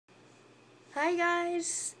Hi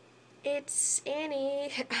guys, it's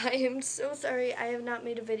Annie. I am so sorry I have not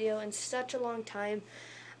made a video in such a long time.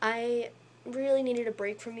 I really needed a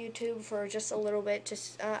break from YouTube for just a little bit.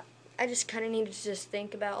 I just kind of needed to just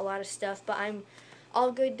think about a lot of stuff, but I'm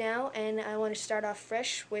all good now and I want to start off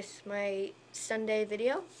fresh with my Sunday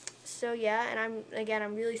video. So yeah, and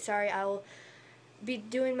I'm really sorry. I will be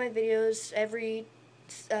doing my videos every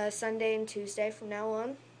Sunday and Tuesday from now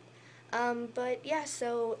on. But yeah,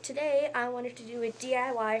 so today I wanted to do a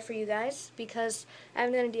DIY for you guys because I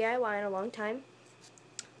haven't done a DIY in a long time.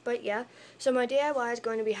 But yeah, so my DIY is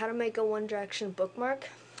going to be how to make a One Direction bookmark.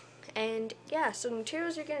 And yeah, so the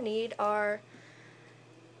materials you're going to need are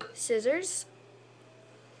scissors,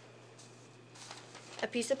 a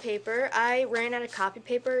piece of paper. I ran out of copy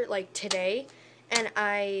paper like today, and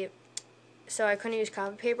so I couldn't use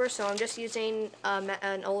copy paper, so I'm just using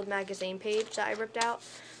an old magazine page that I ripped out.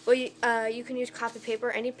 Well, you can use copy paper,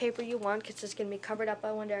 any paper you want, because it's going to be covered up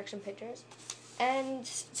by One Direction pictures. And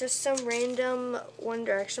just some random One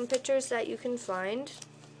Direction pictures that you can find.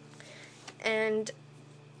 And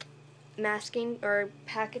masking or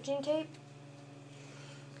packaging tape.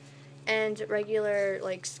 And regular,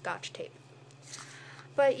 like, Scotch tape.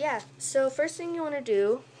 But yeah, so first thing you want to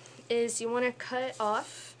do is you want to cut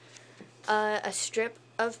off a strip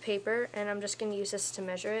of paper, and I'm just going to use this to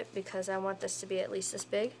measure it because I want this to be at least this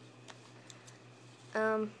big.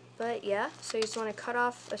 But yeah, so you just want to cut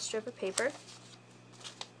off a strip of paper.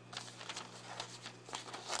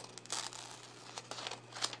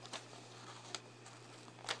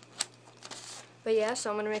 But yeah,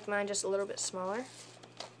 so I'm going to make mine just a little bit smaller.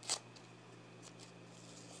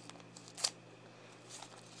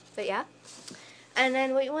 But yeah. And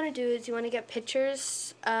then what you want to do is you want to get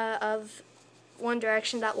pictures of One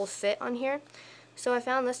Direction that will fit on here. So I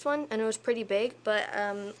found this one, and it was pretty big, but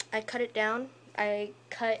I cut it down. I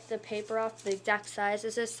cut the paper off the exact size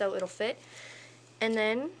as this so it'll fit. And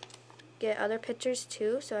then get other pictures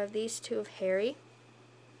too. So I have these two of Heyyy.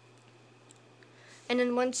 And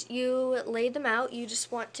then once you lay them out, you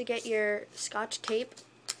just want to get your Scotch tape,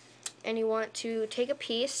 and you want to take a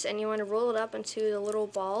piece and you want to roll it up into the little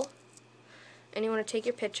ball. And you want to take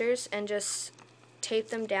your pictures and just tape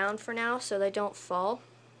them down for now so they don't fall.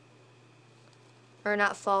 Or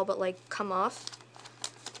not fall, but like come off.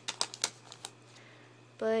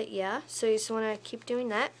 But yeah, so you just want to keep doing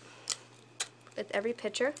that with every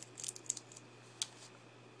picture.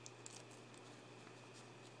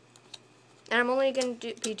 And I'm only going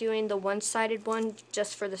to be doing the one-sided one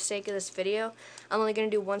just for the sake of this video. I'm only going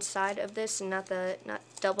to do one side of this and not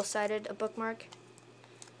double-sided a bookmark.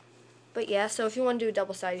 But yeah, so if you want to do a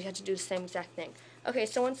double-sided, you have to do the same exact thing. Okay,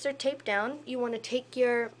 so once they're taped down, you want to take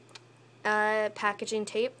your packaging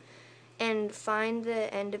tape and find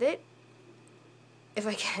the end of it, if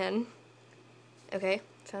I can. Okay,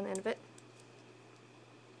 found the end of it.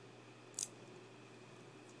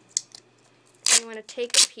 And you want to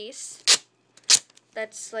take a piece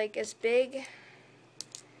that's like as big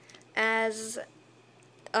as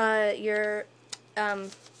your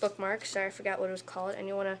bookmark. Sorry, I forgot what it was called. And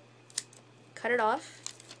you want to cut it off.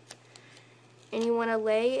 And you want to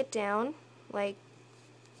lay it down like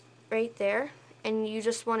right there. And you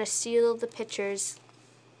just want to seal the pictures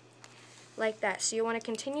like that. So you want to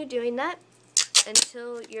continue doing that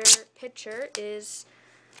until your picture is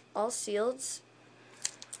all sealed.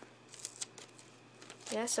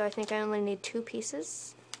 Yeah, so I think I only need 2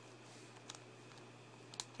 pieces.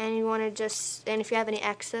 And you want to and if you have any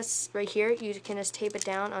excess right here, you can just tape it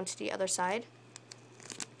down onto the other side.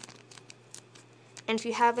 And if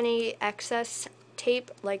you have any excess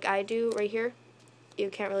tape, like I do right here, you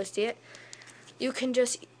can't really see it, you can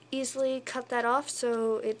just easily cut that off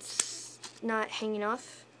so it's not hanging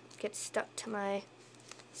off. Get stuck to my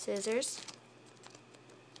scissors.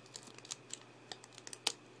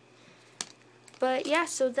 But yeah,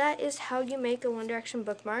 so that is how you make a One Direction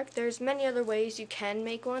bookmark. There's many other ways you can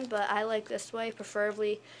make one, but I like this way,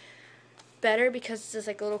 preferably better because it's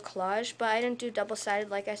like a little collage. But I didn't do double-sided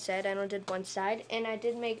like I said. I only did one side, and I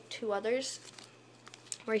did make 2 others.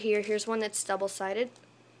 Right here, here's one that's double-sided.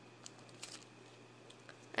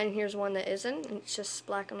 And here's one that isn't, and it's just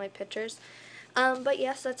black and white pictures. But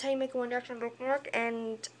yes, that's how you make a One Direction bookmark,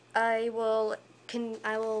 and I will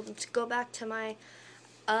go back to my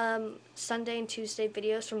Sunday and Tuesday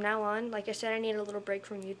videos from now on. Like I said, I need a little break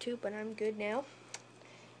from YouTube, but I'm good now.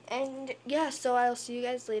 And yeah, so I'll see you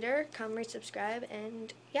guys later. Comment, rate, subscribe,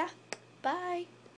 and yeah, bye.